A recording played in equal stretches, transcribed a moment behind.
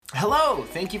Hello!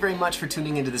 Thank you very much for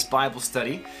tuning into this Bible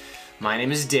study. My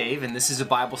name is Dave, and this is a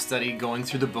Bible study going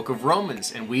through the book of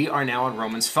Romans, and we are now on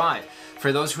Romans 5.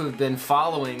 For those who have been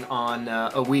following on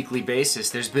a weekly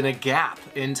basis, there's been a gap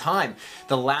in time.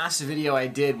 The last video I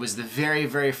did was the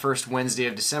very first Wednesday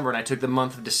of December, and I took the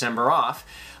month of December off.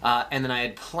 And then I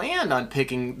had planned on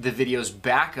picking the videos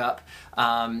back up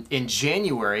in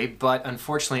January, but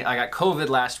unfortunately I got COVID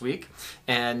last week,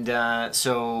 and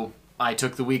so I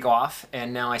took the week off,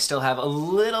 and now I still have a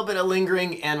little bit of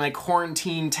lingering, and my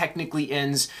quarantine technically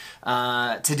ends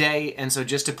today, and so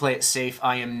just to play it safe,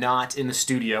 I am not in the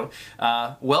studio.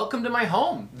 Welcome to my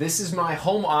home. This is my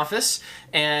home office,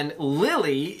 and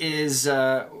Lily is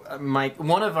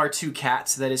one of our two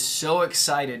cats that is so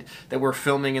excited that we're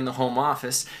filming in the home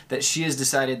office that she has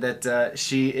decided that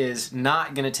she is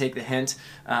not going to take the hint,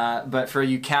 but for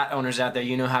you cat owners out there,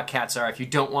 you know how cats are. If you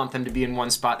don't want them to be in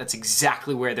one spot, that's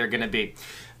exactly where they're going to be.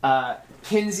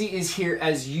 Kinsey is here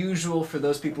as usual for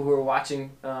those people who are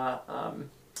watching on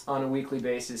a weekly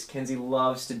basis. Kinsey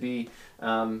loves to be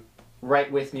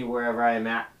right with me wherever I am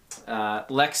at.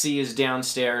 Lexi is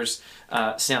downstairs,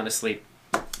 sound asleep.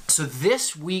 So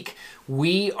this week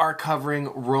we are covering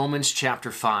Romans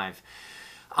chapter 5.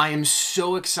 I am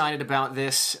so excited about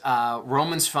this.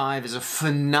 Romans 5 is a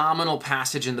phenomenal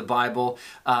passage in the Bible.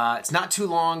 It's not too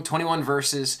long, 21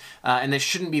 verses, and this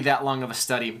shouldn't be that long of a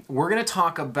study. We're going to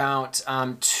talk about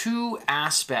two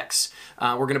aspects.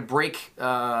 We're going to break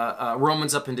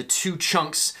Romans up into two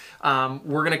chunks.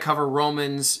 We're going to cover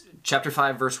Romans chapter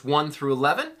 5, verse 1 through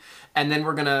 11. And then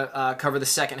we're going to cover the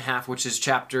second half, which is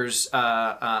chapters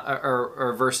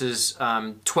or verses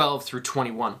 12 through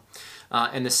 21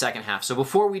 in the second half. So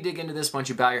before we dig into this, why don't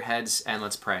you bow your heads and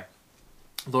let's pray.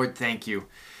 Lord, thank you.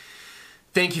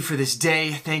 Thank you for this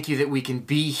day. Thank you that we can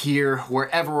be here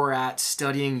wherever we're at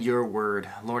studying your word.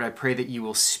 Lord, I pray that you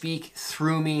will speak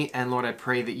through me. And Lord, I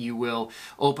pray that you will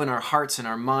open our hearts and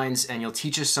our minds and you'll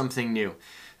teach us something new.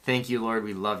 Thank you, Lord.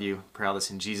 We love you. Pray all this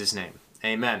in Jesus' name.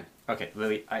 Amen. Okay,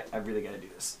 Lily, I really got to do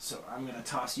this. So I'm going to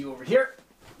toss you over here.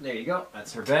 There you go.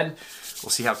 That's her bed. We'll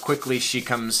see how quickly she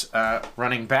comes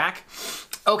running back.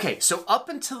 Okay, so up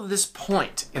until this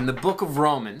point in the book of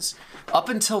Romans, up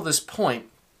until this point,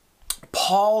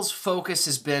 Paul's focus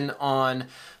has been on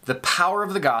the power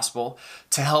of the gospel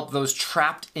to help those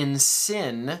trapped in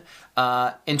sin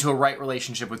into a right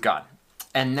relationship with God.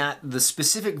 And that the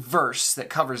specific verse that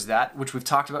covers that, which we've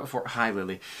talked about before, hi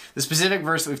Lily, the specific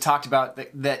verse that we've talked about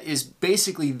that is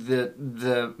basically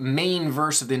the main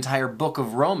verse of the entire book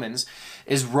of Romans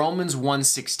is Romans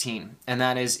 1:16. And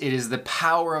that is, it is the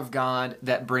power of God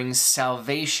that brings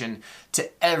salvation to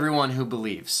everyone who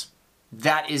believes.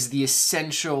 That is the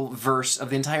essential verse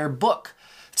of the entire book.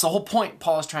 It's the whole point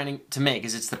Paul is trying to make,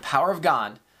 is it's the power of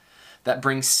God that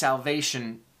brings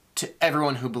salvation to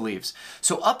everyone who believes.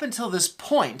 So up until this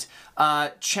point,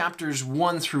 chapters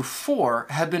 1 through 4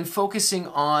 have been focusing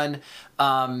on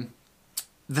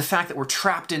the fact that we're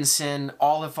trapped in sin,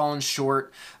 all have fallen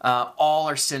short, all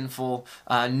are sinful,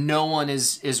 no one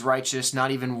is righteous,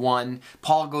 not even one.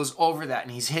 Paul goes over that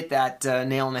and he's hit that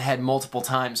nail on the head multiple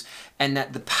times, and that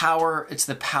it's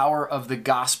the power of the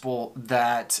gospel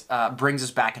that brings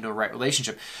us back into a right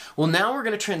relationship. Well, now we're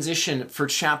going to transition for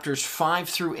chapters 5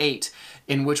 through 8,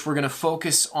 in which we're going to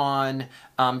focus on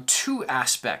two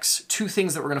aspects, two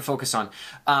things that we're going to focus on.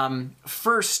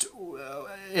 First,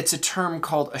 it's a term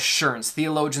called assurance.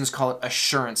 Theologians call it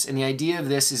assurance. And the idea of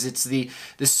this is it's the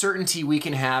certainty we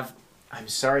can have. I'm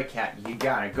sorry, cat, you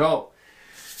gotta go.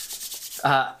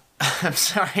 I'm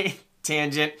sorry,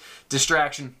 tangent,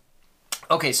 distraction.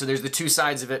 Okay, so there's the two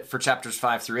sides of it for chapters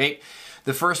 5 through 8.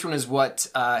 The first one is what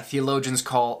theologians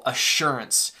call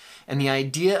assurance. And the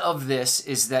idea of this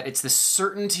is that it's the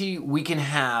certainty we can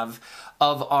have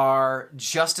of our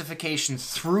justification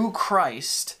through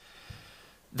Christ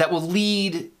that will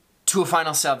lead to a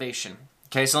final salvation.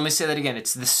 Okay, so let me say that again.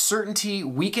 It's the certainty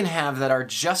we can have that our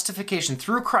justification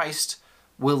through Christ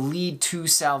will lead to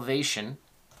salvation.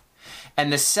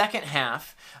 And the second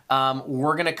half,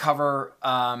 we're going to cover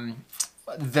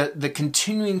the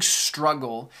continuing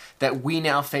struggle that we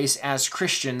now face as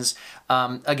Christians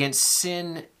against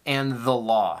sin and the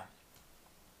law.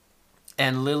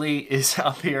 And Lily is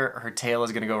up here. Her tail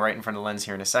is going to go right in front of the lens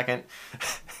here in a second.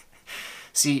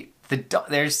 See,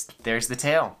 there's the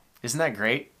tail. Isn't that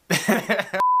great?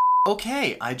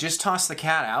 Okay, I just tossed the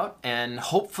cat out, and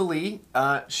hopefully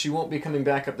she won't be coming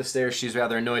back up the stairs. She's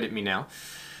rather annoyed at me now.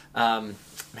 Man,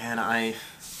 I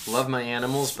love my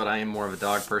animals, but I am more of a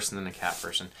dog person than a cat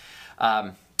person.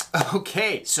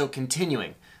 Okay, so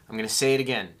continuing. I'm going to say it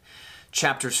again.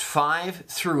 Chapters 5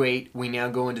 through 8, we now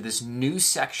go into this new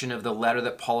section of the letter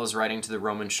that Paul is writing to the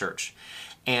Roman church.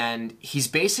 And he's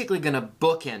basically going to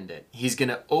bookend it. He's going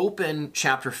to open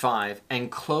chapter 5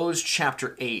 and close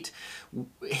chapter 8,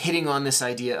 hitting on this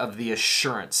idea of the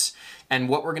assurance. And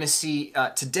what we're going to see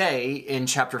today in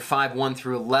chapter 5, 1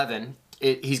 through 11,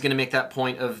 he's going to make that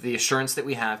point of the assurance that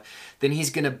we have. Then he's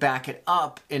going to back it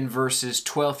up in verses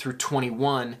 12 through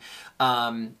 21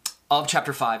 of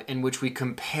chapter 5, in which we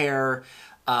compare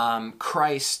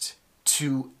Christ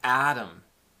to Adam.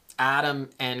 Adam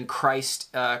and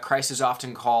Christ, Christ is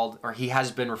often called, or he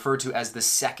has been referred to as the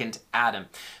second Adam.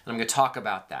 And I'm going to talk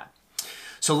about that.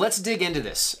 So let's dig into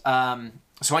this. So why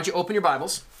don't you open your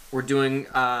Bibles. We're doing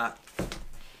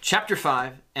chapter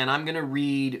 5, and I'm going to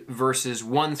read verses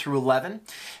 1 through 11,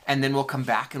 and then we'll come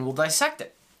back and we'll dissect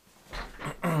it.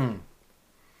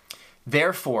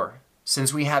 Therefore,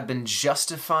 since we have been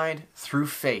justified through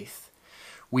faith,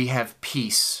 we have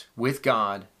peace with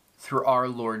God through our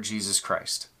Lord Jesus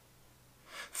Christ,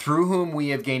 through whom we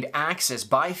have gained access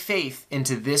by faith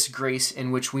into this grace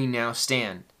in which we now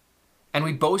stand. And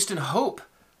we boast in hope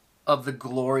of the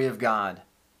glory of God.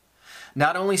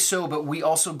 Not only so, but we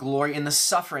also glory in the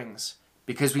sufferings,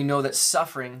 because we know that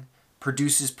suffering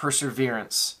produces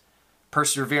perseverance.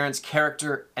 Perseverance,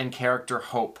 character, and character,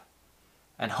 hope.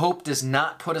 And hope does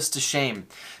not put us to shame,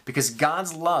 because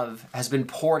God's love has been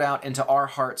poured out into our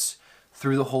hearts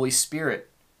through the Holy Spirit,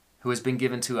 who has been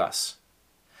given to us.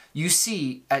 You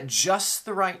see, at just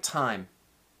the right time,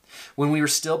 when we were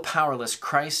still powerless,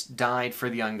 Christ died for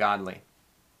the ungodly.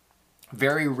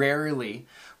 Very rarely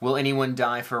will anyone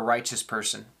die for a righteous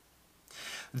person,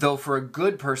 though for a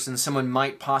good person someone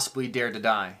might possibly dare to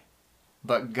die.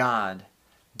 But God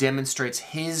demonstrates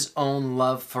his own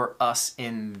love for us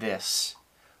in this: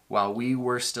 while we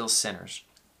were still sinners,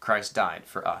 Christ died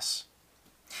for us.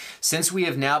 Since we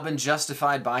have now been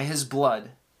justified by his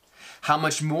blood, how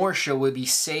much more shall we be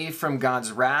saved from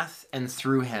God's wrath and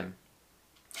through him?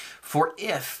 For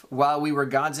if, while we were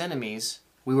God's enemies,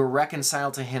 we were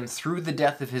reconciled to him through the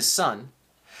death of his Son,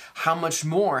 how much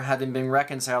more, having been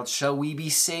reconciled, shall we be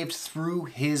saved through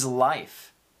his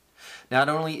life? Not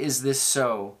only is this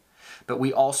so, but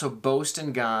we also boast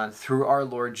in God through our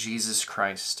Lord Jesus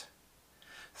Christ,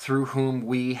 through whom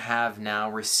we have now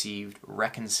received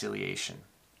reconciliation.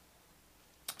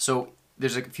 So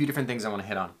there's a few different things I want to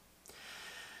hit on.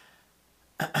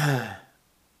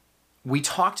 We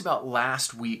talked about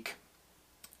last week,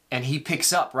 and he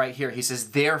picks up right here. He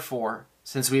says, therefore,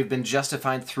 since we have been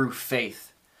justified through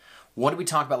faith. What did we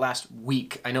talk about last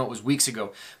week? I know it was weeks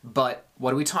ago, but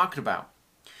what did we talk about?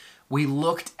 We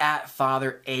looked at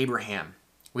Father Abraham.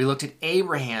 We looked at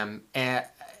Abraham and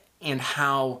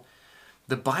how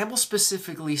the Bible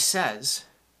specifically says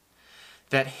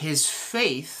that his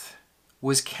faith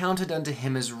was counted unto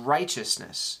him as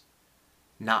righteousness,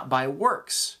 not by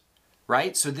works,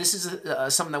 right? So this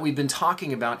is something that we've been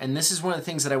talking about, and this is one of the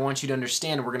things that I want you to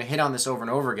understand, and we're going to hit on this over and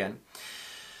over again.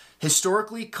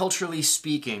 Historically, culturally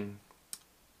speaking,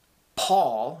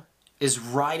 Paul is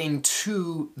writing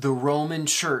to the Roman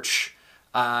church,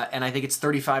 and I think it's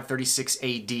 35, 36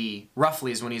 AD,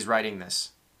 roughly is when he's writing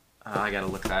this. I got to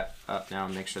look that up now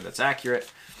and make sure that's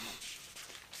accurate.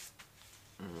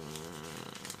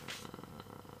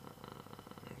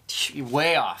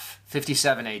 Way off.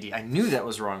 57 AD. I knew that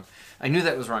was wrong.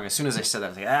 As soon as I said that, I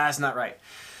was like, that's not right.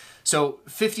 So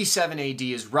 57 AD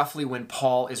is roughly when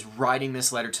Paul is writing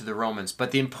this letter to the Romans.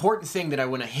 But the important thing that I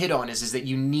want to hit on is that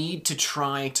you need to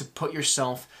try to put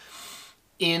yourself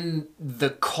in the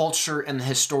culture and the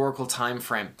historical time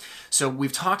frame. So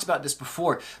we've talked about this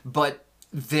before, but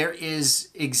there is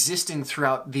existing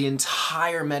throughout the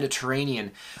entire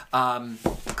Mediterranean.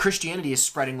 Christianity is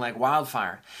spreading like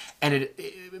wildfire. And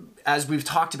as we've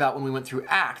talked about when we went through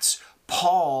Acts,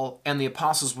 Paul and the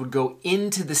apostles would go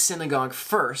into the synagogue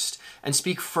first and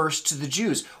speak first to the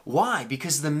Jews. Why?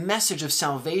 Because the message of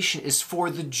salvation is for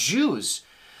the Jews.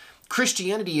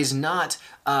 Christianity is not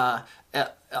a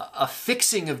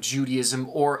fixing of Judaism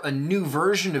or a new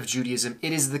version of Judaism.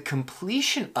 It is the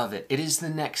completion of it. It is the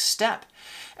next step.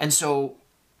 And so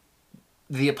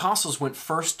the apostles went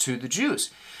first to the Jews.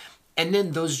 And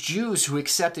then those Jews who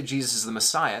accepted Jesus as the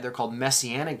Messiah, they're called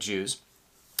Messianic Jews,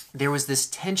 there was this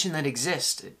tension that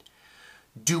existed.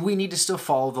 Do we need to still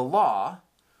follow the law,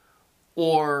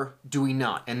 or do we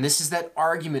not? And this is that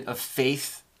argument of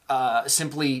faith,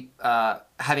 simply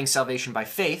having salvation by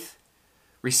faith,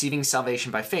 receiving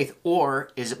salvation by faith,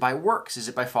 or is it by works? Is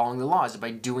it by following the law? Is it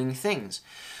by doing things?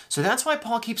 So that's why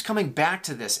Paul keeps coming back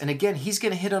to this. And again, he's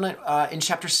going to hit on it in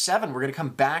chapter 7. We're going to come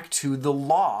back to the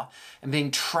law and being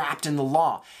trapped in the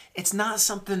law. It's not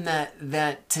something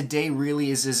that today really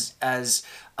is as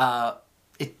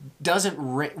it doesn't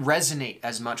resonate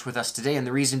as much with us today. And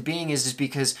the reason being is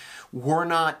because we're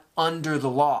not under the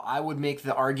law. I would make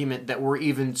the argument that we're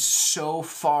even so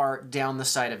far down the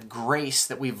side of grace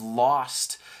that we've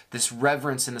lost this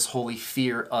reverence and this holy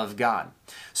fear of God.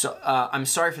 So I'm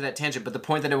sorry for that tangent, but the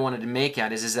point that I wanted to make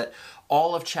at is that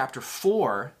all of chapter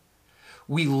 4,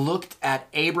 we looked at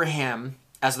Abraham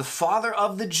as the father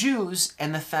of the Jews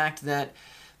and the fact that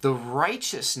the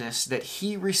righteousness that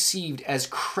he received as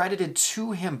credited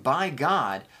to him by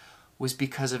God was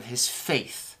because of his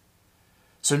faith.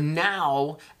 So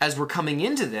now, as we're coming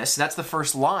into this, that's the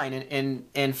first line in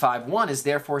 5:1 is,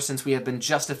 therefore, since we have been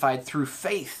justified through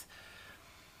faith,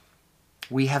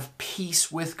 we have peace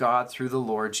with God through the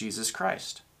Lord Jesus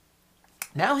Christ.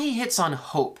 Now he hits on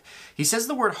hope. He says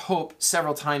the word hope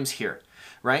several times here,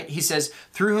 right? He says,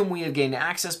 through whom we have gained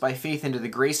access by faith into the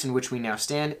grace in which we now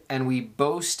stand, and we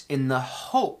boast in the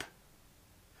hope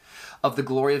of the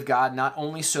glory of God. Not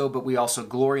only so, but we also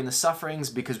glory in the sufferings,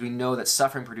 because we know that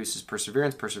suffering produces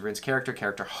perseverance, perseverance, character,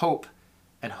 character, hope,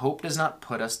 and hope does not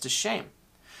put us to shame.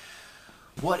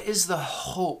 What is the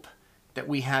hope that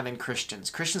we have in Christians?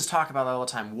 Christians talk about that all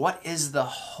the time. What is the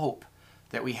hope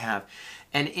that we have?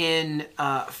 And in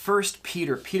 1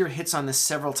 Peter, Peter hits on this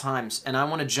several times, and I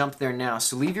want to jump there now.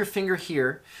 So leave your finger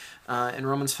here in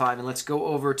Romans 5, and let's go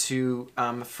over to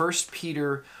 1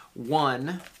 Peter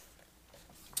 1,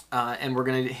 and we're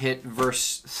going to hit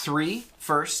verse 3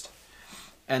 first,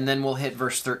 and then we'll hit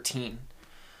verse 13.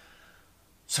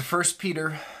 So 1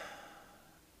 Peter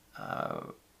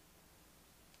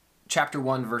chapter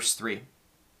 1, verse 3.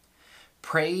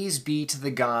 Praise be to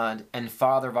the God and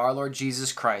Father of our Lord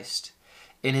Jesus Christ.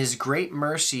 In his great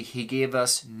mercy, he gave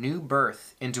us new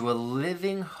birth into a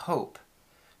living hope.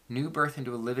 New birth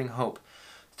into a living hope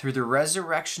through the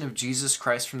resurrection of Jesus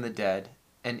Christ from the dead,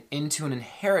 and into an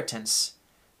inheritance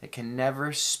that can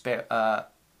never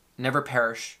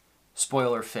perish,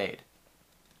 spoil, or fade.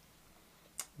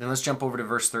 Then let's jump over to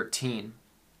verse 13.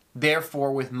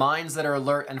 Therefore, with minds that are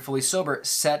alert and fully sober,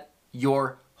 set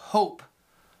your hope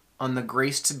on the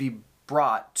grace to be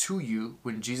brought to you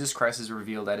when Jesus Christ is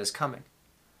revealed at his coming.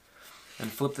 And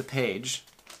flip the page,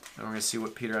 and we're going to see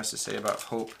what Peter has to say about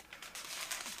hope.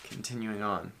 Continuing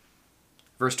on.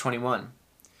 Verse 21.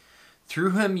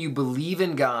 Through him you believe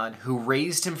in God, who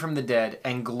raised him from the dead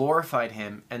and glorified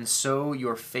him, and so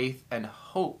your faith and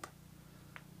hope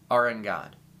are in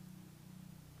God.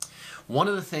 One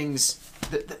of the things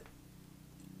that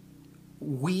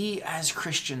we as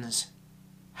Christians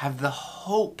have the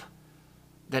hope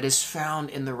that is found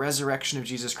in the resurrection of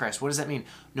Jesus Christ. What does that mean?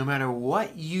 No matter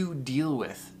what you deal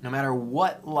with, no matter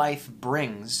what life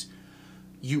brings,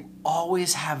 you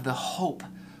always have the hope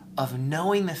of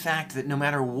knowing the fact that no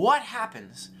matter what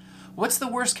happens, what's the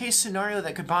worst case scenario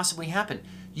that could possibly happen?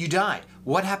 You died.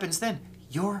 What happens then?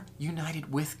 You're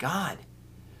united with God.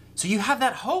 So you have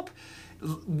that hope.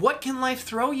 What can life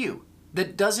throw you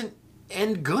that doesn't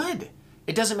end good?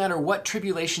 It doesn't matter what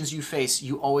tribulations you face,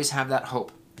 you always have that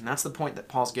hope. And that's the point that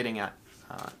Paul's getting at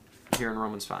here in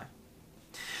Romans 5.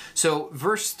 So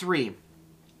verse 3,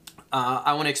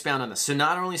 I want to expound on this. So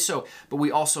not only so, but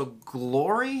we also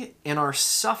glory in our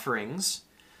sufferings,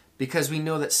 because we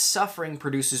know that suffering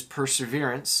produces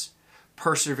perseverance,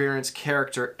 perseverance,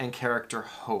 character, and character,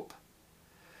 hope.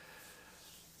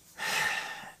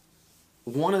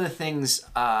 One of the things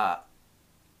that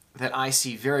I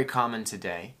see very common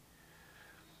today,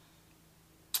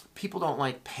 people don't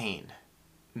like pain.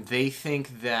 They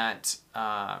think that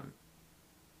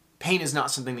pain is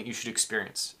not something that you should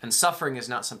experience, and suffering is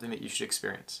not something that you should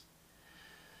experience.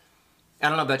 I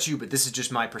don't know about you, but this is just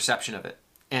my perception of it.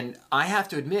 And I have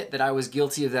to admit that I was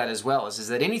guilty of that as well, is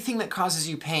that anything that causes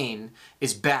you pain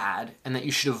is bad and that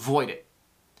you should avoid it.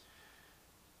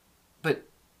 But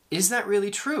is that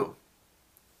really true?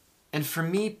 And for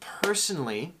me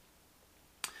personally,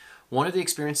 one of the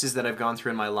experiences that I've gone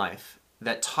through in my life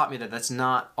that taught me that that's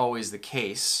not always the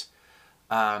case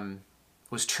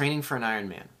was training for an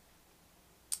Ironman.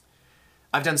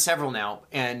 I've done several now,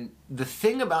 and the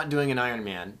thing about doing an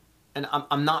Ironman, and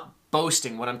I'm not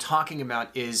boasting, what I'm talking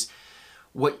about is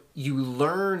what you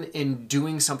learn in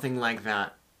doing something like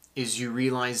that is you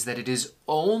realize that it is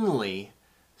only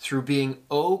through being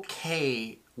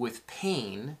okay with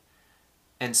pain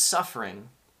and suffering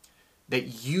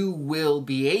that you will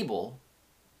be able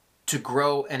to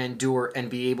grow and endure and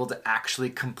be able to actually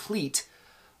complete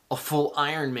a full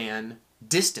Ironman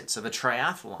distance of a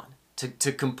triathlon.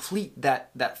 to complete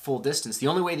that full distance. The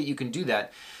only way that you can do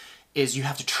that is you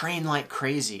have to train like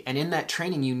crazy. And in that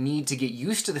training, you need to get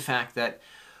used to the fact that,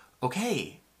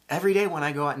 okay, every day when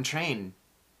I go out and train,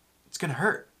 it's going to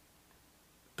hurt.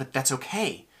 But that's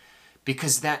okay,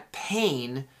 because that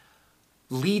pain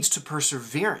leads to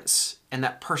perseverance, and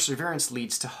that perseverance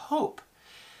leads to hope.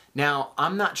 Now,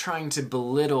 I'm not trying to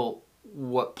belittle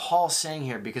what Paul's saying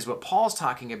here, because what Paul's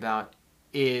talking about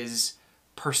is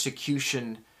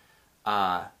persecution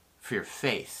for your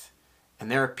faith. And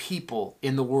there are people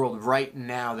in the world right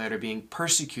now that are being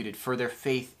persecuted for their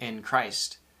faith in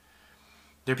Christ.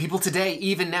 There are people today,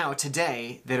 even now,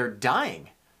 today, that are dying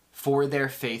for their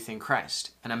faith in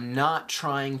Christ. And I'm not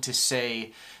trying to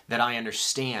say that I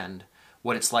understand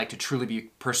what it's like to truly be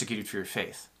persecuted for your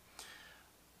faith.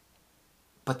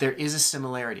 But there is a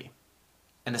similarity.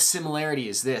 And the similarity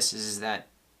is this, is that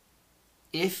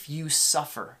if you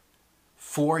suffer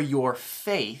for your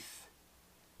faith,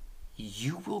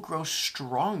 you will grow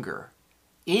stronger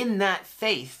in that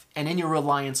faith and in your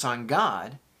reliance on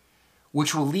God,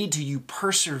 which will lead to you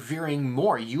persevering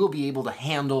more. You will be able to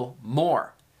handle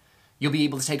more. You'll be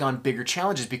able to take on bigger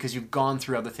challenges because you've gone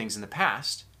through other things in the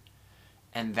past.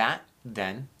 And that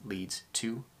then leads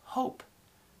to hope.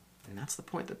 And that's the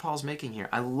point that Paul's making here.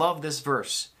 I love this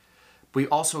verse. We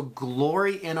also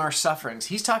glory in our sufferings.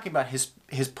 He's talking about his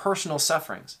personal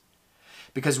sufferings,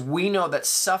 because we know that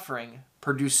suffering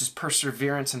produces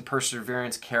perseverance, and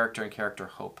perseverance, character, and character,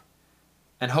 hope.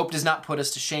 And hope does not put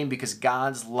us to shame, because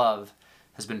God's love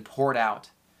has been poured out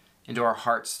into our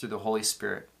hearts through the Holy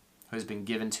Spirit who has been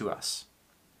given to us.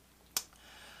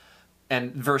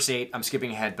 And verse 8, I'm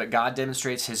skipping ahead, but God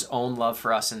demonstrates his own love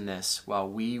for us in this: while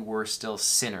we were still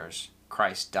sinners,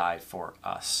 Christ died for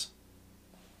us.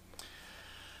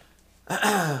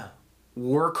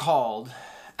 We're called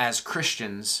as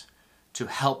Christians to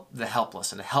help the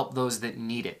helpless and to help those that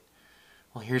need it.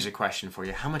 Well, here's a question for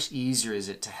you. How much easier is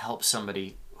it to help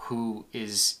somebody who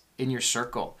is in your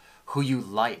circle, who you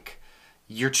like,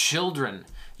 your children,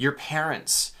 your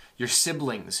parents, your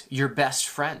siblings, your best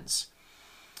friends?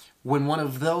 When one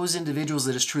of those individuals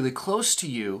that is truly close to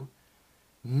you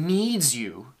needs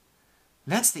you,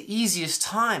 that's the easiest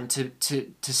time to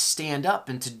stand up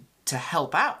and to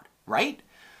help out, right?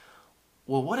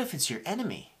 Well, what if it's your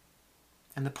enemy?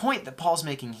 And the point that Paul's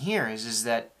making here is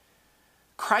that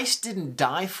Christ didn't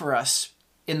die for us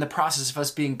in the process of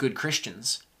us being good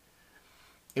Christians.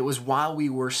 It was while we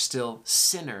were still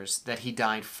sinners that he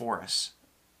died for us.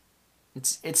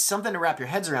 It's something to wrap your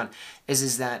heads around,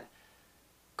 is that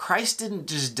Christ didn't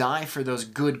just die for those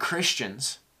good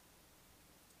Christians.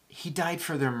 He died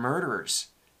for their murderers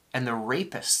and the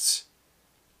rapists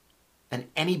and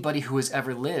anybody who has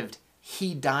ever lived.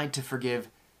 He died to forgive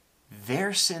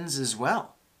their sins as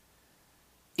well.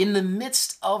 In the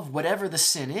midst of whatever the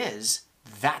sin is,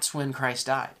 that's when Christ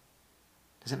died.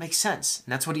 Does that make sense?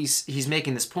 And that's what he's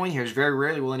making this point here, is very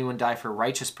rarely will anyone die for a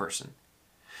righteous person,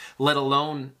 let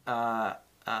alone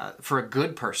for a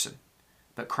good person.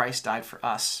 But Christ died for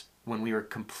us when we were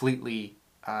completely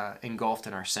engulfed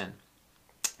in our sin.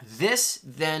 This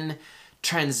then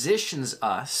transitions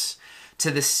us to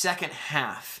the second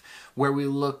half, where we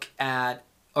look at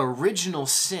original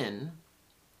sin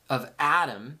of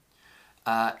Adam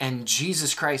and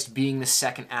Jesus Christ being the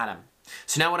second Adam.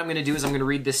 So now what I'm going to do is I'm going to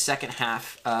read this second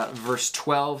half, verse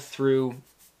 12 through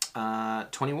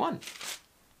 21.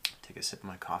 Take a sip of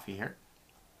my coffee here.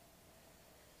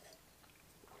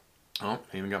 Oh,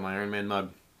 I even got my Iron Man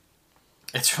mug.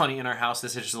 It's funny, in our house,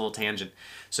 this is just a little tangent.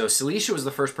 So Celicia was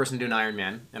the first person to do an Iron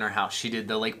Man in our house. She did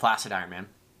the Lake Placid Iron Man.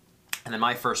 And then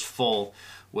my first full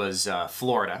was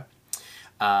Florida.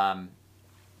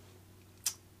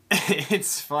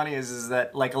 It's funny is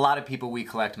that, like a lot of people, we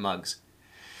collect mugs.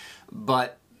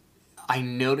 But I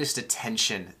noticed a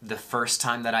tension the first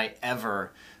time that I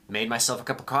ever made myself a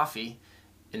cup of coffee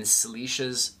in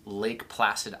Celicia's Lake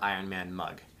Placid Ironman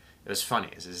mug. It was funny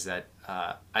is that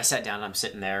I sat down and I'm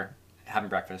sitting there having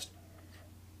breakfast,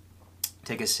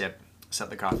 take a sip, set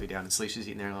the coffee down, and Celicia's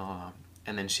eating there,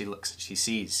 and then she looks, she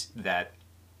sees that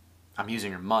I'm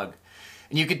using her mug.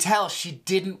 And you could tell she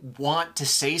didn't want to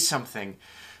say something,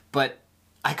 but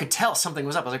I could tell something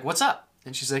was up. I was like, what's up?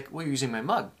 And she's like, well, you're using my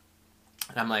mug.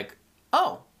 And I'm like,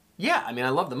 oh, yeah, I mean, I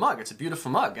love the mug. It's a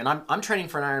beautiful mug. And I'm training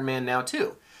for an Ironman now,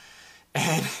 too.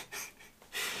 And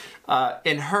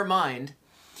in her mind,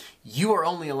 you are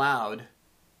only allowed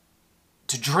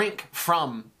to drink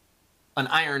from an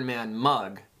Ironman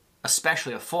mug,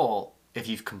 especially a full, if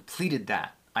you've completed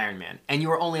that Ironman. And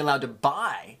you are only allowed to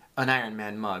buy an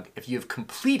Ironman mug if you have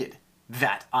completed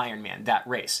that Ironman, that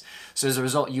race. So as a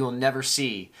result, you will never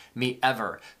see me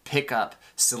ever pick up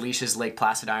Celicia's Lake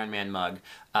Placid Ironman mug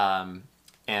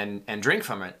and drink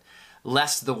from it,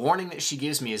 lest the warning that she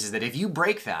gives me is that if you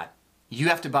break that, you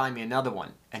have to buy me another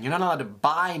one. And you're not allowed to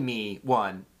buy me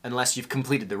one unless you've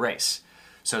completed the race.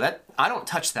 So that, I don't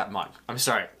touch that mug. I'm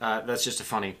sorry. That's just a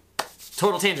funny,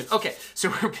 total tangent. Okay,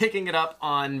 so we're picking it up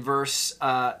on verse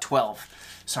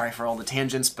 12. Sorry for all the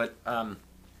tangents, but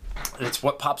it's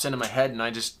what pops into my head and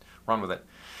I just run with it.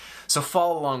 So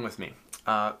follow along with me.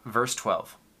 Verse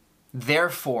 12.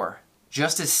 Therefore,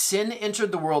 just as sin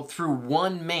entered the world through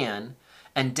one man,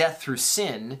 and death through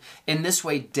sin, in this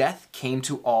way death came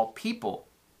to all people,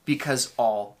 because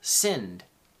all sinned.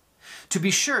 To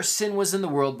be sure, sin was in the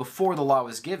world before the law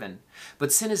was given,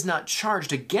 but sin is not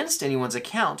charged against anyone's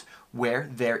account where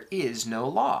there is no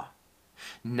law.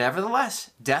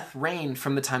 Nevertheless, death reigned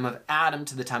from the time of Adam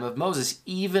to the time of Moses,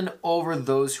 even over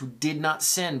those who did not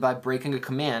sin by breaking a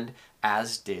command,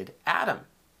 as did Adam,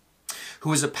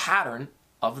 who is a pattern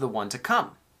of the one to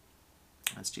come.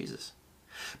 That's Jesus.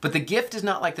 But the gift is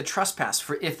not like the trespass,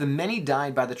 for if the many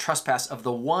died by the trespass of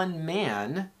the one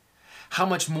man, how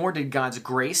much more did God's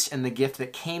grace and the gift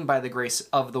that came by the grace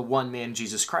of the one man,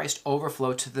 Jesus Christ,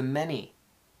 overflow to the many?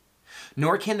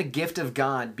 Nor can the gift of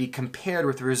God be compared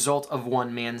with the result of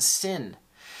one man's sin.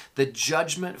 The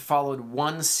judgment followed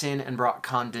one sin and brought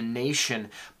condemnation,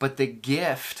 but the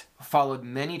gift followed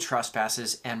many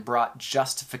trespasses and brought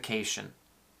justification.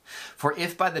 For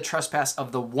if by the trespass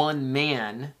of the one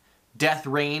man death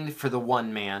reigned for the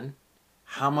one man,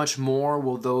 how much more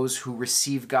will those who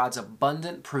receive God's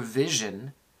abundant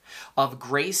provision of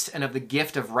grace and of the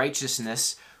gift of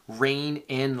righteousness reign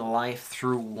in life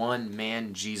through one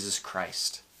man, Jesus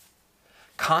Christ?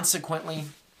 Consequently,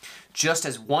 just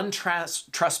as one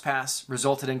trespass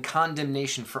resulted in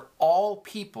condemnation for all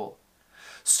people,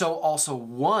 so also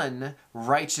one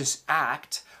righteous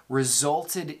act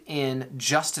resulted in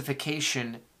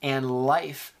justification and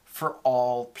life for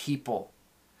all people.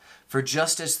 For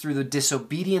just as through the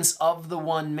disobedience of the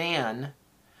one man,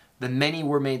 the many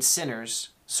were made sinners,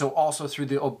 so also through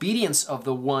the obedience of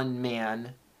the one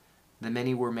man, the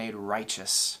many were made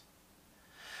righteous.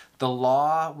 The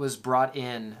law was brought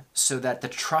in so that the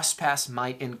trespass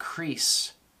might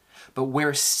increase. But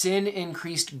where sin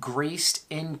increased, grace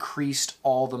increased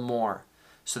all the more,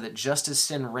 so that just as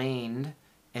sin reigned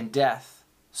in death,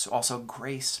 so also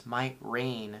grace might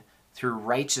reign through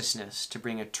righteousness to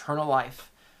bring eternal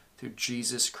life through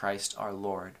Jesus Christ our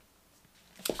Lord.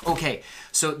 Okay,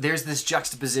 so there's this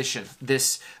juxtaposition,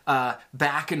 this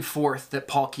back and forth that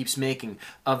Paul keeps making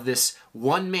of this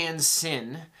one man's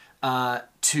sin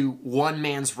to one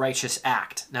man's righteous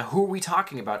act. Now, who are we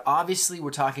talking about? Obviously,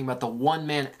 we're talking about the one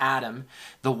man Adam,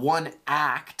 the one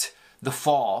act, the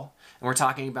fall, and we're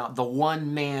talking about the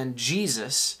one man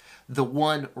Jesus, the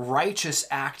one righteous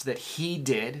act that he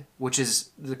did, which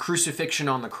is the crucifixion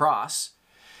on the cross,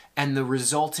 and the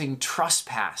resulting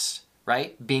trespass,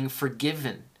 right? Being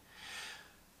forgiven.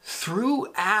 Through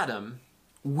Adam,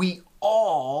 we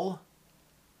all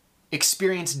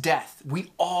experience death.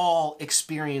 We all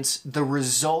experience the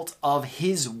result of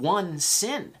his one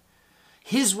sin.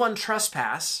 His one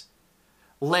trespass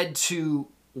led to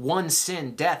one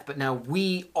sin, death, but now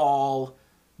we all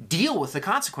deal with the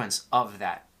consequence of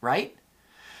that, right?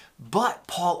 But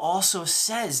Paul also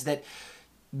says that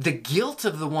the guilt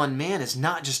of the one man is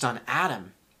not just on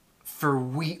Adam, for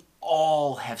we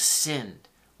all have sinned.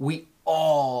 We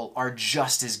all are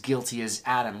just as guilty as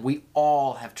Adam. We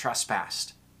all have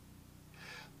trespassed.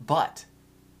 But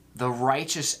the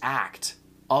righteous act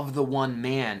of the one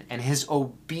man and his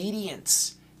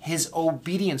obedience,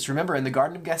 remember in the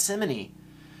Garden of Gethsemane,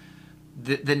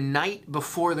 the night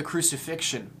before the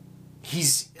crucifixion,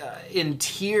 he's in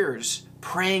tears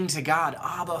praying to God,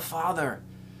 Abba, Father,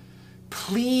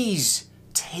 please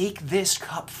take this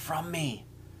cup from me.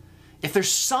 If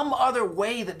there's some other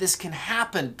way that this can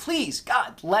happen, please,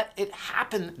 God, let it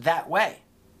happen that way.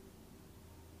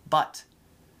 But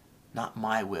not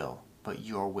my will, but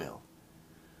your will.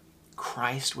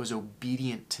 Christ was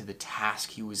obedient to the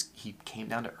task he came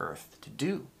down to earth to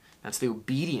do. That's the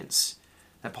obedience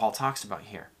that Paul talks about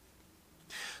here.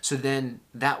 So then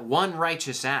that one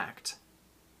righteous act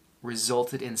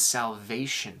resulted in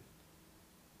salvation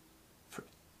for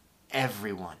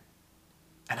everyone.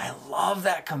 And I love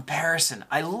that comparison.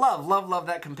 I love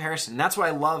that comparison. That's why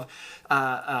I love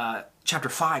chapter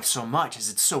 5 so much,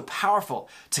 is it's so powerful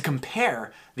to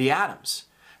compare the atoms,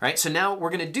 right? So now we're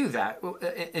going to do that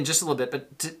in just a little bit,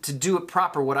 but to do it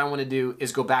proper, what I want to do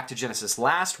is go back to Genesis.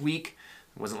 Last week,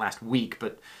 it wasn't last week,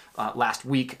 but last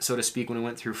week, so to speak, when we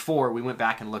went through 4, we went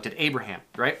back and looked at Abraham,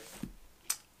 right?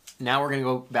 Now we're going to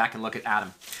go back and look at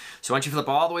Adam. So why don't you flip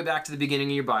all the way back to the beginning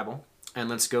of your Bible, and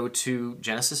let's go to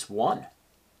Genesis 1.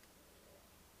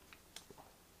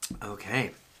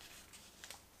 Okay.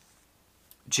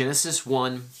 Genesis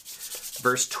 1,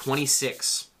 verse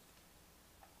 26.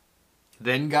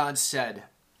 Then God said,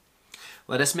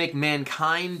 "Let us make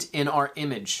mankind in our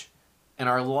image and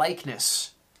our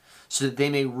likeness, so that they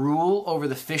may rule over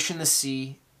the fish in the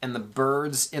sea and the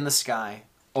birds in the sky,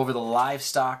 over the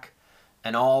livestock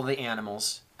and all the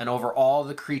animals, and over all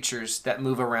the creatures that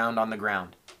move around on the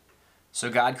ground." So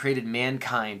God created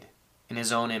mankind in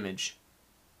his own image.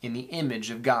 In the image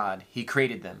of God, he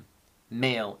created them.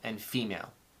 Male and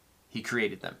female, he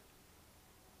created them.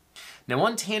 Now,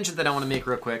 one tangent that I want to make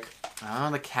real quick.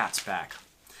 Oh, the cat's back.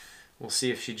 We'll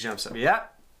see if she jumps up. Yeah,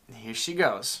 here she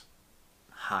goes.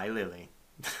 Hi, Lily.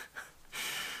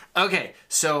 Okay,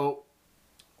 so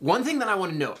one thing that I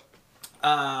want to note.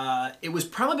 It was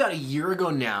probably about a year ago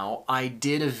now, I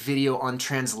did a video on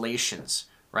translations,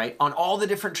 right? On all the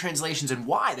different translations and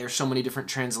why there's so many different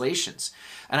translations.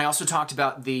 And I also talked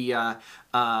about the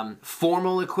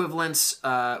formal equivalence,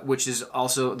 which is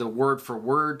also the word for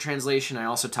word translation. I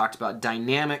also talked about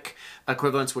dynamic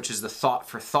equivalence, which is the thought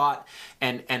for thought,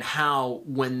 and how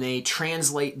when they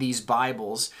translate these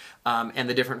Bibles and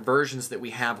the different versions that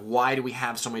we have, why do we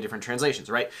have so many different translations,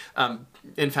 right?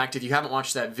 In fact, if you haven't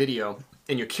watched that video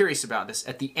and you're curious about this,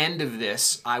 at the end of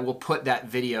this, I will put that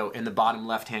video in the bottom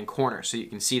left-hand corner so you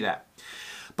can see that.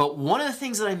 But one of the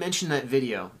things that I mentioned in that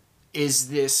video is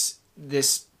this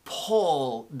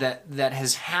pull that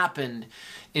has happened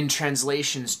in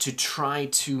translations to try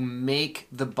to make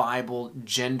the Bible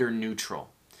gender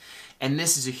neutral. And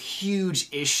this is a huge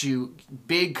issue,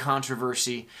 big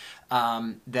controversy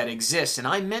that exists. And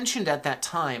I mentioned at that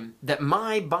time that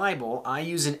my Bible, I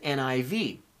use an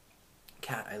NIV.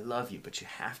 Cat, I love you, but you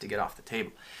have to get off the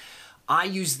table. I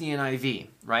use the NIV,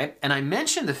 right? And I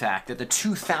mentioned the fact that the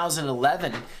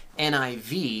 2011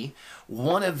 NIV,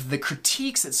 one of the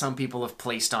critiques that some people have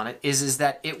placed on it is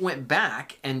that it went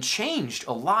back and changed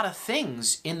a lot of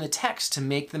things in the text to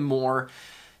make them more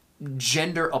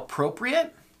gender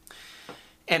appropriate.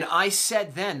 And I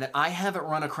said then that I haven't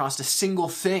run across a single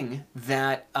thing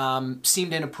that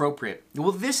seemed inappropriate.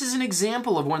 Well, this is an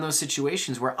example of one of those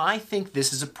situations where I think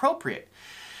this is appropriate.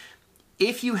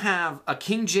 If you have a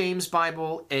King James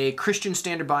Bible, a Christian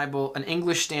Standard Bible, an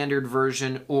English Standard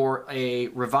Version, or a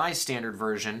Revised Standard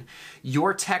Version,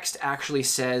 your text actually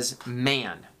says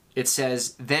man. It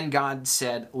says, "Then God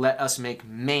said, let us make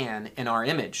man in our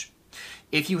image."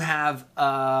 If you have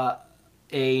a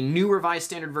New Revised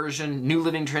Standard Version, New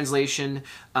Living Translation,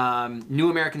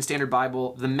 New American Standard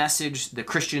Bible, the Message, the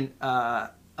Christian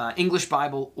English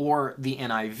Bible, or the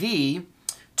NIV,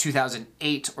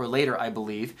 2008 or later, I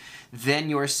believe, then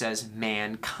yours says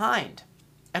mankind.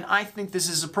 And I think this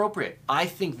is appropriate. I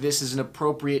think this is an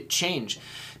appropriate change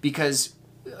because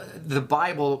the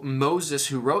Bible, Moses,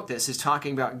 who wrote this, is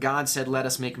talking about God said, let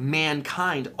us make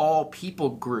mankind, all people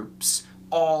groups,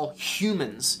 all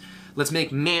humans. Let's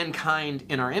make mankind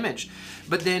in our image.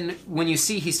 But then when you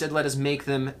see he said, let us make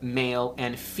them male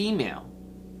and female,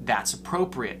 that's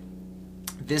appropriate.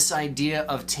 This idea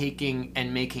of taking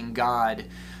and making God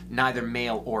neither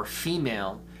male or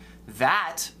female,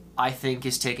 that I think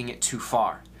is taking it too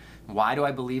far. Why do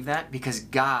I believe that? Because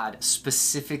God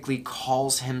specifically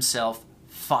calls himself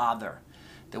Father.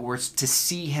 That we're to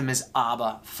see him as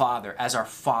Abba, Father, as our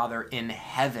Father in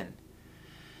heaven.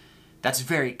 That's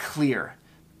very clear.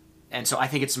 And so I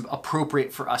think it's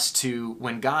appropriate for us to,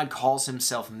 when God calls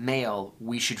himself male,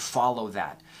 we should follow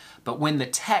that. But when the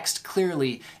text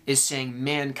clearly is saying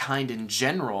mankind in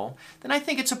general, then I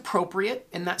think it's appropriate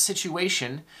in that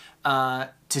situation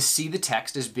to see the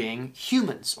text as being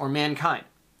humans or mankind.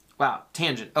 Wow,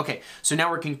 tangent. Okay, so now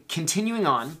we're continuing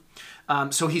on.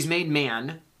 So he's made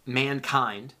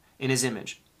mankind in his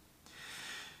image.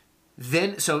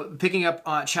 Then, so picking up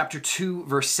chapter 2,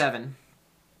 verse 7,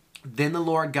 "Then the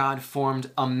Lord God formed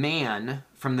a man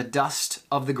from the dust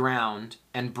of the ground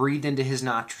and breathed into his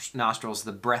nostrils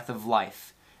the breath of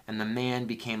life, and the man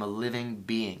became a living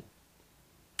being."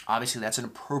 Obviously, that's an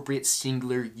appropriate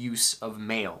singular use of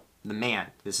male, the man.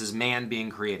 This is man being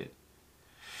created.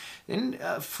 Then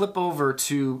flip over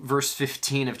to verse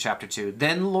 15 of chapter 2.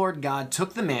 "Then the Lord God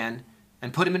took the man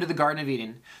and put him into the Garden of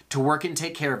Eden to work and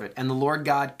take care of it. And the Lord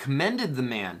God commended the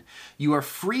man, 'You are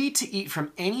free to eat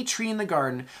from any tree in the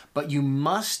garden, but you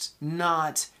must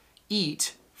not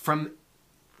eat from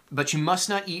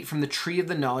the tree of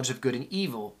the knowledge of good and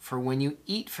evil, for when you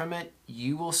eat from it,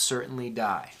 you will certainly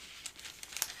die.'"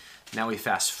 Now we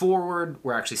fast forward.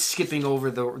 We're actually skipping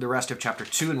over the rest of chapter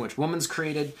 2 in which woman's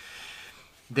created.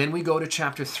 Then we go to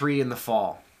chapter 3 in the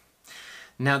fall.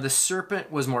 Now the serpent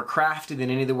was more crafty than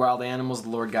any of the wild animals the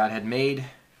Lord God had made.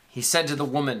 He said to the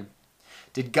woman,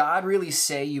 "Did God really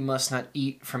say you must not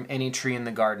eat from any tree in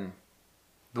the garden?"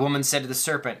 The woman said to the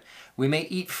serpent, "We may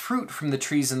eat fruit from the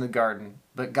trees in the garden,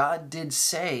 but God did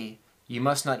say you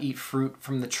must not eat fruit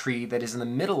from the tree that is in the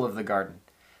middle of the garden,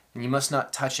 and you must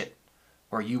not touch it,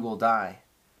 or you will die."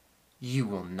 "You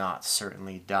will not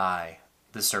certainly die,"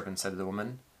 the serpent said to the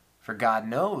woman, "for God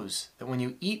knows that when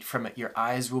you eat from it, your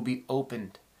eyes will be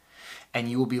opened, and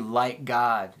you will be like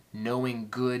God, knowing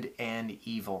good and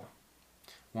evil."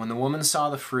 When the woman saw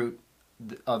the fruit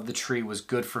of the tree was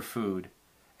good for food,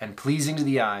 and pleasing to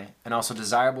the eye, and also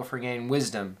desirable for gaining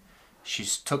wisdom, she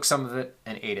took some of it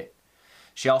and ate it.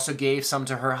 She also gave some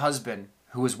to her husband,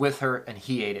 who was with her, and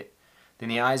he ate it. Then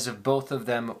the eyes of both of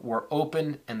them were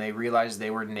opened, and they realized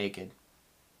they were naked.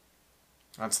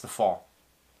 That's the fall.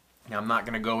 Now, I'm not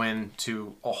going to go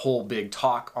into a whole big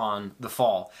talk on the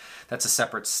fall. That's a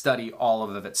separate study all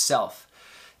of itself.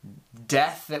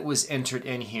 Death that was entered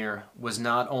in here was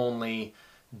not only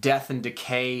death and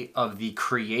decay of the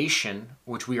creation,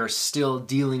 which we are still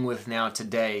dealing with now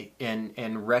today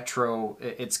in retro.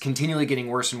 It's continually getting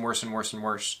worse and worse and worse and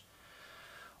worse,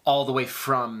 all the way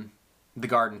from the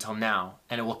garden till now,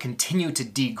 and it will continue to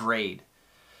degrade.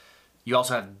 You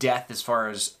also have death as far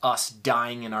as us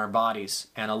dying in our bodies,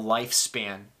 and a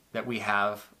lifespan that we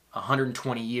have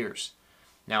 120 years.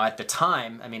 Now at the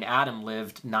time, Adam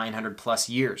lived 900 plus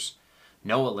years.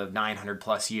 Noah lived 900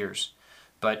 plus years.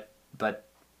 But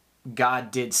God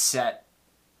did set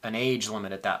an age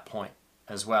limit at that point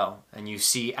as well. And you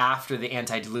see after the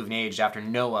antediluvian age, after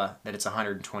Noah, that it's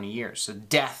 120 years. So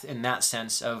death in that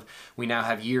sense of we now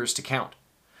have years to count.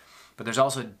 But there's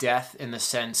also death in the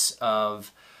sense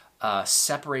of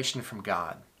separation from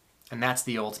God. And that's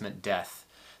the ultimate death.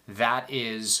 That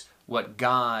is what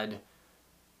God,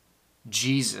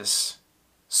 Jesus,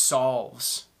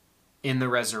 solves in the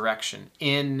resurrection.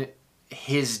 In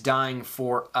his dying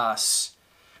for us,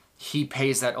 he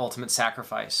pays that ultimate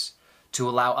sacrifice to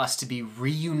allow us to be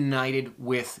reunited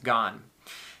with God.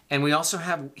 And we also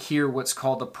have here what's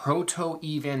called the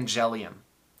proto-evangelium.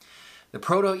 The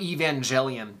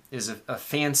proto-evangelium is a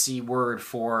fancy word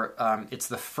for, it's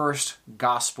the first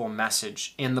gospel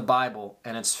message in the Bible,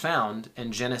 and it's found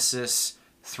in Genesis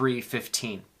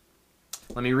 3:15.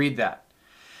 Let me read that.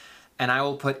 "And I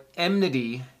will put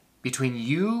enmity between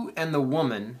you and the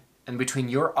woman, and between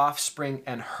your offspring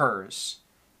and hers.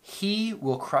 He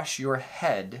will crush your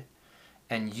head,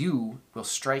 and you will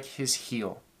strike his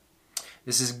heel."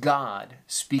 This is God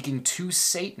speaking to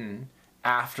Satan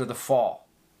after the fall.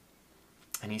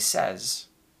 And he says,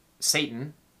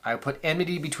 "Satan, I will put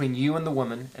enmity between you and the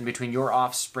woman, and between your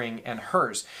offspring and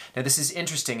hers." Now this is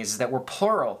interesting, is that we're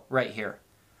plural right here.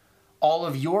 All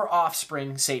of your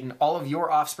offspring, Satan, all of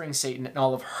your offspring, Satan, and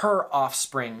all of her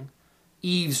offspring,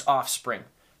 Eve's offspring.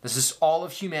 This is all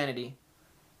of humanity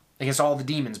against all the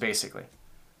demons, basically.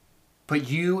 "Put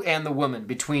you and the woman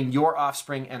between your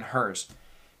offspring and hers.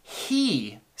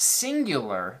 He,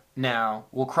 singular, now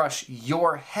will crush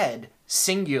your head,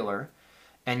 singular,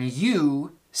 and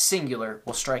you, singular,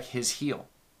 will strike his heel."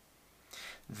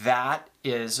 That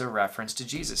is a reference to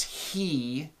Jesus.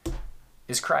 He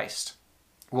is Christ.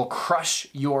 Will crush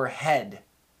your head.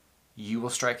 You will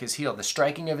strike his heel. The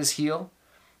striking of his heel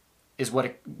is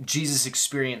what Jesus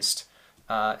experienced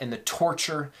in the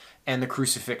torture and the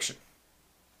crucifixion.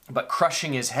 But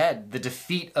crushing his head, the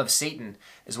defeat of Satan,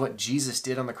 is what Jesus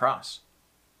did on the cross.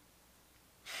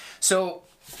 So,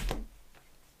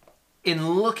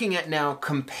 in looking at now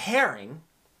comparing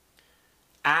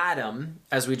Adam,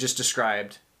 as we just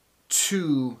described,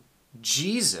 to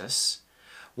Jesus,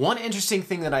 one interesting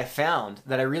thing that I found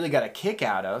that I really got a kick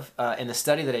out of in the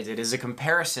study that I did is a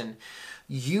comparison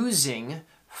using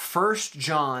 1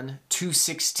 John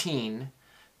 2:16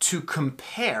 to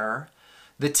compare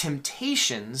the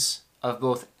temptations of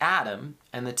both Adam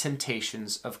and the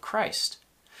temptations of Christ.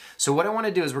 So what I want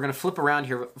to do is we're going to flip around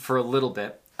here for a little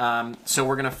bit. So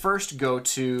we're going to first go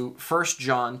to 1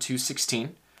 John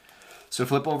 2:16. So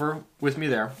flip over with me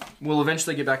there. We'll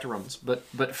eventually get back to Romans.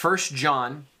 But 1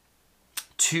 John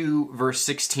 2, verse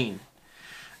 16.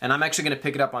 And I'm actually going to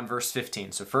pick it up on verse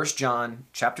 15. So 1 John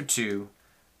chapter 2,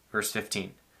 verse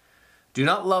 15. "Do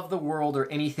not love the world or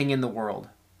anything in the world.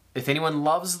 If anyone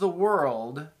loves the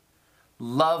world,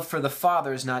 love for the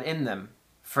Father is not in them.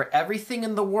 For everything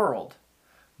in the world,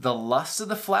 the lust of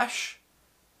the flesh,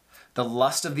 the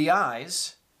lust of the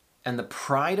eyes, and the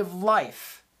pride of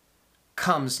life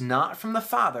comes not from the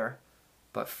Father,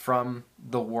 but from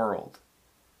the world."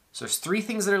 So there's three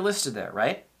things that are listed there,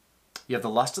 right? You have the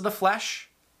lust of the flesh,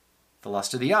 the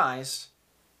lust of the eyes,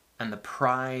 and the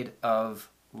pride of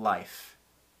life.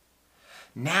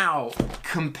 Now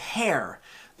compare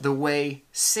the way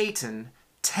Satan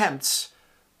tempts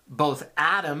both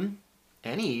Adam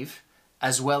and Eve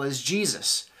as well as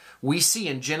Jesus. We see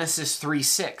in Genesis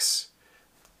 3:6.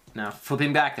 Now,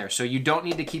 flipping back there. So you don't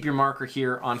need to keep your marker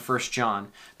here on 1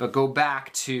 John, but go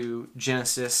back to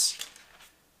Genesis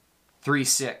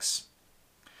 3:6.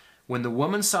 When the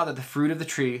woman saw that the fruit of the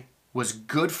tree was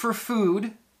good for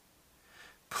food,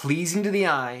 pleasing to the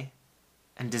eye,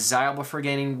 and desirable for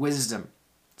gaining wisdom.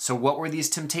 So what were these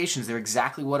temptations? They're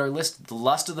exactly what are listed. The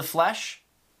lust of the flesh,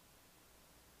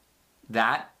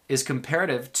 that is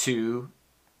comparative to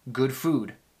good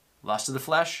food. Lust of the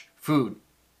flesh, food.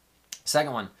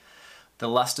 Second one, the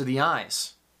lust of the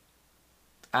eyes.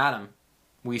 Adam,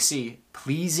 we see,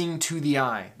 pleasing to the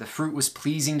eye. The fruit was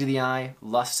pleasing to the eye,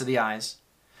 lust of the eyes.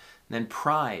 And then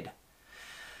pride,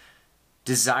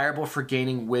 desirable for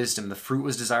gaining wisdom. The fruit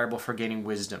was desirable for gaining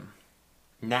wisdom.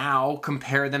 Now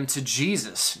compare them to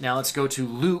Jesus. Now let's go to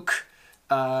Luke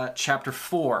chapter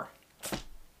 4.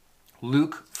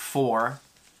 Luke 4,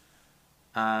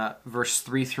 verse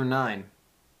 3 through 9.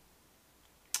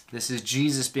 This is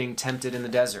Jesus being tempted in the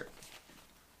desert.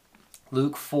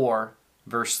 Luke 4,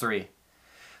 verse 3.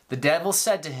 The devil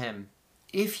said to him,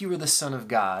 "If you are the Son of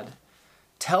God,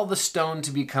 tell the stone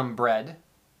to become bread."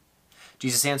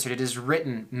 Jesus answered, "It is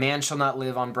written, man shall not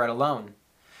live on bread alone."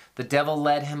 The devil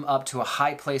led him up to a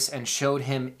high place and showed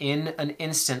him in an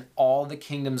instant all the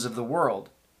kingdoms of the world.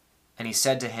 And he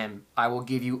said to him, "I will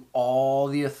give you all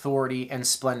the authority and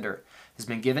splendor. It has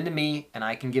been given to me, and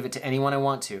I can give it to anyone I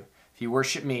want to. If you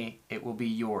worship me, it will be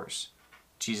yours."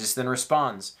 Jesus then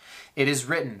responds, "It is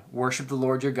written, worship the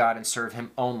Lord your God and serve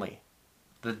him only."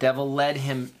 The devil led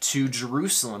him to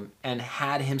Jerusalem and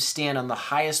had him stand on the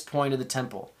highest point of the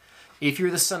temple. "If you're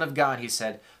the Son of God," he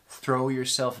said, "throw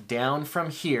yourself down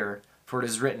from here, for it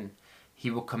is written,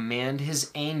 he will command his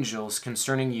angels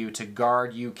concerning you to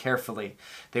guard you carefully.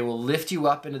 They will lift you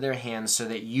up into their hands so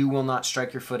that you will not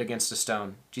strike your foot against a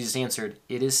stone." Jesus answered,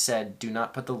 "It is said, do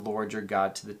not put the Lord your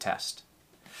God to the test."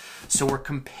 So we're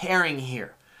comparing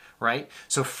here, right?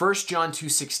 So 1 John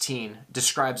 2:16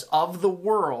 describes of the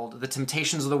world, the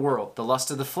temptations of the world, the lust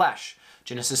of the flesh.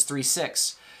 Genesis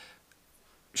 3:6,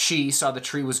 she saw the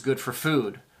tree was good for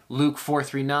food. Luke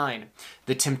 4:39,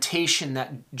 the temptation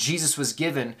that Jesus was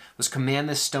given was command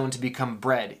this stone to become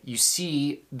bread. You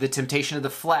see the temptation of the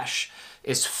flesh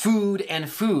is food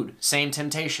and food, same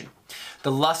temptation.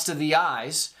 The lust of the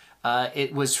eyes,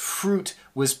 it was fruit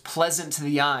was pleasant to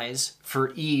the eyes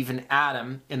for Eve and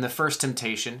Adam in the first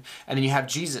temptation. And then you have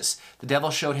Jesus. The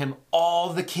devil showed him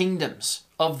all the kingdoms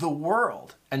of the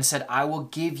world and said, "I will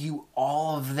give you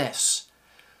all of this.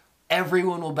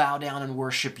 Everyone will bow down and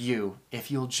worship you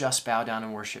if you'll just bow down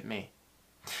and worship me."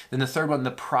 Then the third one,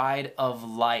 the pride of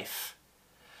life.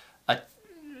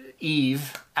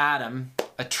 Eve, Adam,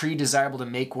 a tree desirable to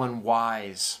make one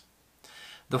wise.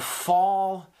 The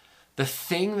fall, the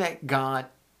thing that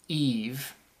got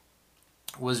Eve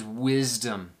was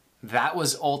wisdom. That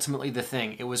was ultimately the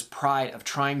thing. It was pride of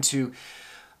trying to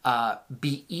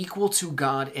be equal to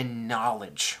God in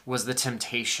knowledge was the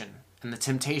temptation. And the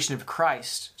temptation of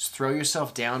Christ is throw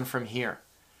yourself down from here.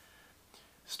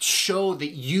 Show that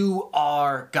you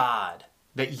are God,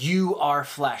 that you are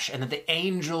flesh, and that the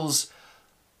angels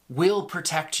will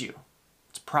protect you.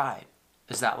 It's pride,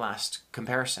 is that last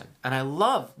comparison. And I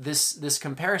love this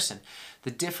comparison. The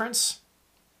difference,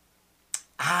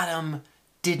 Adam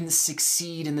didn't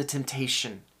succeed in the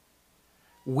temptation.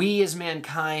 We as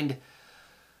mankind,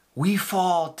 we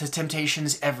fall to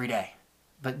temptations every day.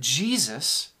 But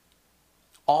Jesus,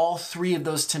 all three of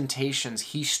those temptations,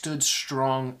 he stood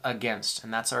strong against.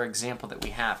 And that's our example that we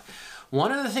have.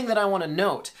 One other thing that I want to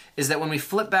note is that when we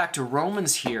flip back to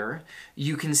Romans here,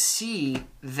 you can see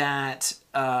that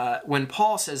when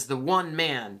Paul says the one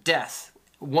man, death,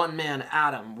 one man,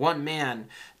 Adam, one man,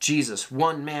 Jesus,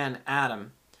 one man,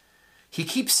 Adam, he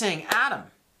keeps saying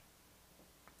Adam.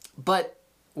 But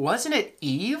wasn't it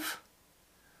Eve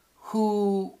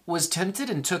who was tempted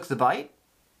and took the bite?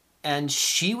 And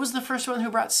she was the first one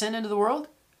who brought sin into the world?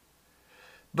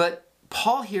 But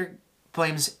Paul here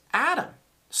blames Adam.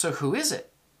 So who is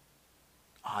it?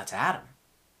 Oh, it's Adam.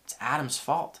 It's Adam's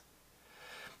fault.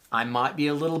 I might be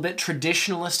a little bit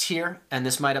traditionalist here, and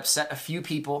this might upset a few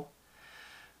people,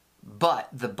 but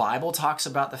the Bible talks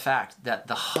about the fact that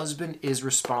the husband is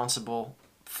responsible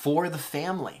for the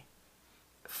family.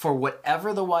 For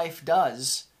whatever the wife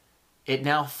does, it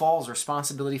now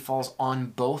responsibility falls on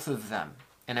both of them.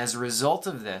 And as a result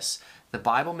of this, the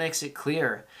Bible makes it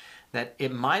clear that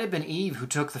it might have been Eve who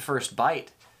took the first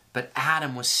bite, But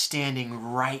Adam was standing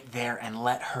right there and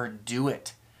let her do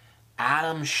it.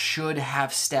 Adam should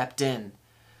have stepped in,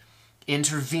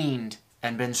 intervened,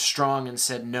 and been strong and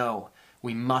said, no,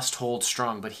 we must hold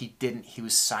strong. But he didn't. He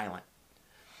was silent.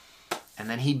 And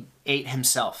then he ate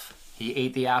himself. He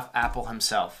ate the apple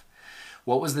himself.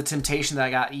 What was the temptation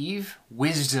that got Eve?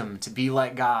 Wisdom, to be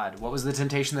like God. What was the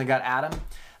temptation that got Adam?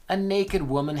 A naked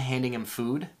woman handing him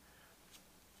food.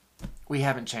 We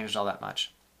haven't changed all that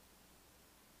much.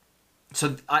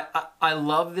 So I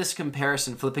love this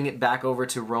comparison, flipping it back over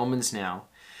to Romans now,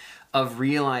 of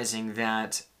realizing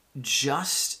that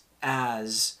just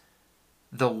as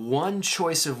the one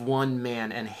choice of one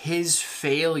man and his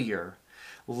failure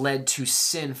led to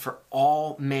sin for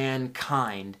all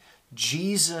mankind,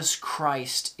 Jesus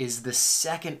Christ is the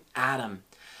second Adam.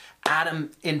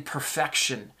 Adam in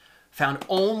perfection, found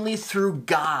only through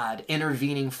God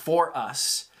intervening for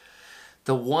us.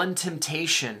 The one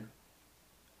temptation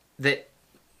that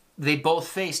they both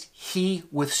faced, he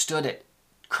withstood it.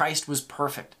 Christ was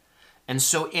perfect. And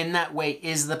so in that way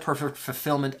is the perfect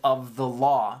fulfillment of the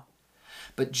law.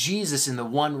 But Jesus, in the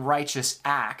one righteous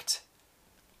act,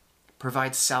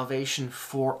 provides salvation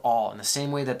for all. In the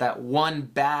same way that that one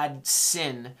bad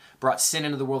sin brought sin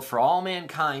into the world for all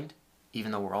mankind,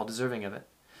 even though we're all deserving of it,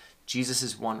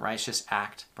 Jesus' one righteous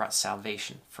act brought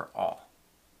salvation for all.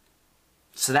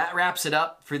 So that wraps it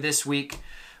up for this week,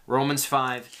 Romans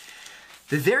 5.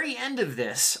 The very end of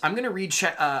this, I'm going to read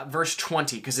verse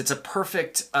 20 because it's a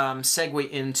perfect segue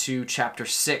into chapter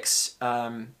 6.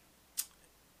 The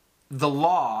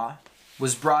law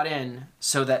was brought in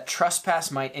so that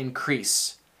trespass might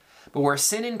increase. But where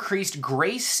sin increased,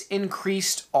 grace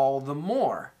increased all the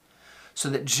more. So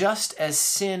that just as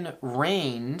sin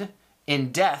reigned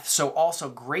in death, so also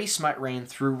grace might reign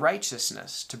through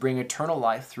righteousness to bring eternal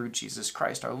life through Jesus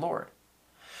Christ our Lord.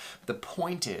 The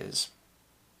point is,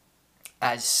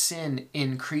 as sin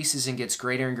increases and gets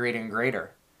greater and greater and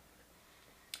greater,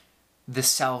 the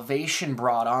salvation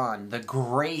brought on, the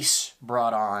grace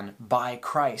brought on by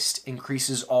Christ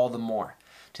increases all the more,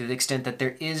 to the extent that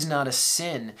there is not a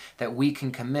sin that we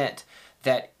can commit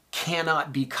that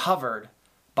cannot be covered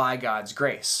by God's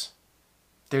grace.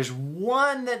 There's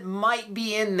one that might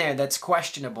be in there that's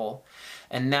questionable,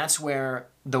 and that's where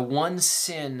the one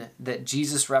sin that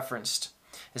Jesus referenced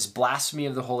is blasphemy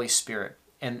of the Holy Spirit.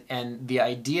 And the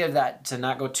idea of that, to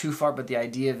not go too far, but the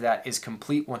idea of that is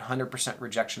complete 100%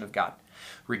 rejection of God.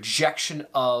 Rejection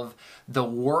of the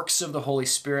works of the Holy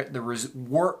Spirit, the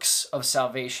works of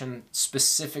salvation,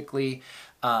 specifically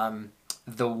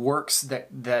the works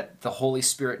that the Holy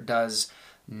Spirit does,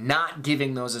 not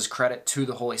giving those as credit to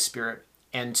the Holy Spirit,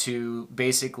 and to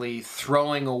basically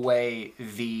throwing away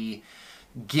the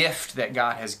gift that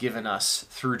God has given us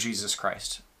through Jesus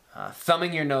Christ.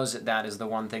 Thumbing your nose at that is the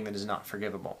one thing that is not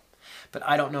forgivable. But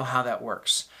I don't know how that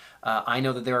works. I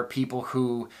know that there are people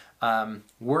who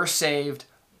were saved,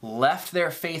 left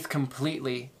their faith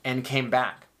completely, and came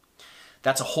back.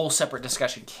 That's a whole separate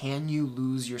discussion. Can you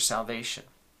lose your salvation?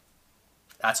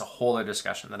 That's a whole other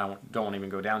discussion that I don't even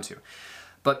go down to.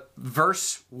 But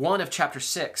verse 1 of chapter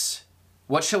 6,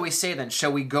 what shall we say then?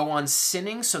 Shall we go on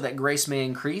sinning so that grace may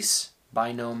increase?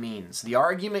 By no means. The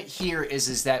argument here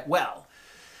is that, well,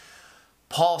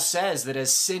 Paul says that as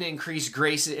sin increased,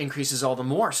 grace increases all the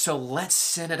more. So let's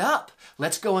sin it up.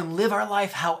 Let's go and live our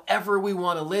life however we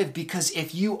want to live, because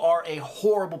if you are a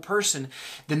horrible person,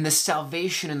 then the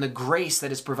salvation and the grace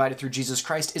that is provided through Jesus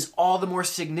Christ is all the more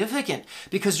significant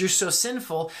because you're so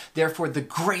sinful. Therefore, the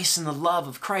grace and the love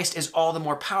of Christ is all the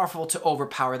more powerful to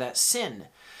overpower that sin.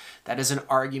 That is an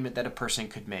argument that a person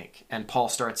could make. And Paul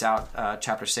starts out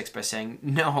chapter 6 by saying,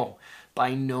 no,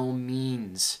 by no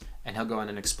means. And he'll go in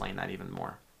and explain that even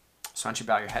more. So why don't you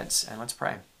bow your heads and let's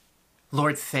pray.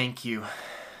 Lord, thank you.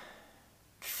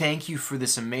 Thank you for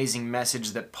this amazing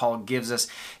message that Paul gives us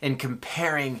in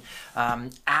comparing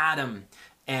Adam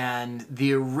and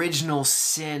the original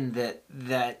sin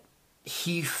that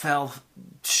he fell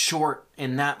short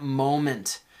in that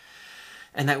moment.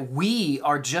 And that we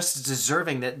are just as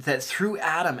deserving, that through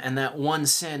Adam and that one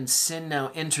sin now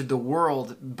entered the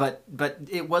world, but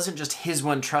it wasn't just his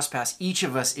one trespass. Each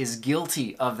of us is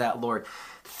guilty of that, Lord.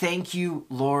 Thank you,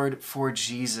 Lord, for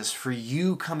Jesus, for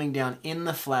you coming down in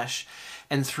the flesh,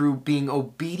 and through being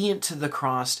obedient to the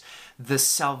cross, the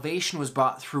salvation was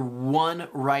bought through one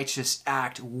righteous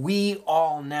act. We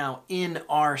all now, in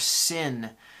our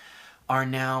sin, are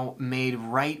now made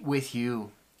right with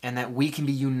you. And that we can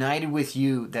be united with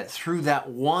you, that through that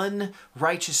one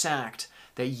righteous act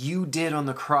that you did on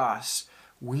the cross,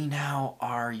 we now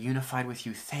are unified with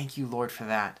you. Thank you, Lord, for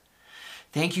that.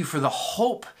 Thank you for the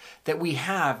hope that we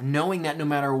have, knowing that no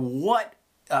matter what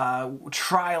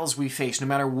trials we face, no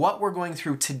matter what we're going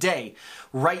through today,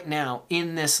 right now,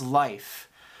 in this life,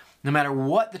 no matter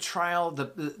what the trial,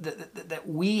 that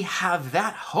we have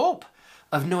that hope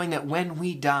of knowing that when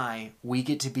we die, we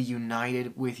get to be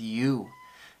united with you,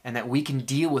 and that we can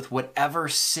deal with whatever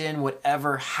sin,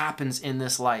 whatever happens in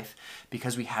this life,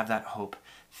 because we have that hope.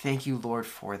 Thank you, Lord,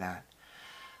 for that.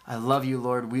 I love you,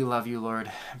 Lord. We love you, Lord.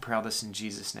 I pray all this in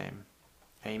Jesus' name.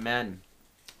 Amen.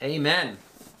 Amen.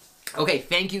 Okay,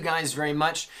 thank you guys very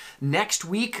much. Next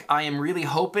week, I am really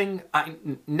hoping,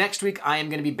 next week I am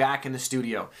going to be back in the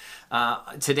studio.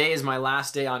 Today is my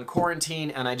last day on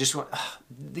quarantine, and I just want,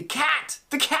 the cat!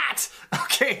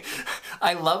 Okay,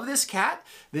 I love this cat.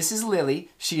 This is Lily.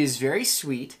 She is very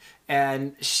sweet,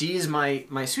 and she is my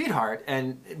sweetheart,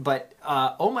 but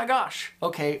oh my gosh,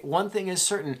 okay, one thing is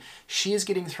certain, she is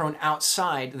getting thrown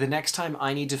outside the next time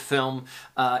I need to film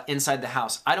inside the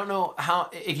house. I don't know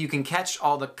if you can catch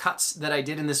all the cuts that I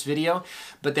did in this video,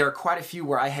 but there are quite a few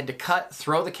where I had to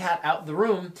throw the cat out the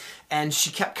room, and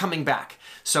she kept coming back.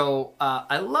 So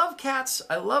I love cats,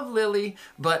 I love Lily,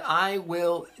 but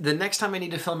the next time I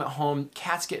need to film at home,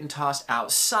 cat's getting tossed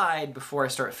outside before I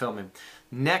start filming.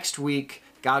 Next week,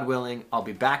 God willing, I'll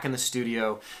be back in the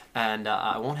studio, and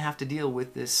I won't have to deal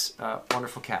with this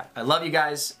wonderful cat. I love you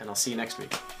guys, and I'll see you next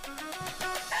week.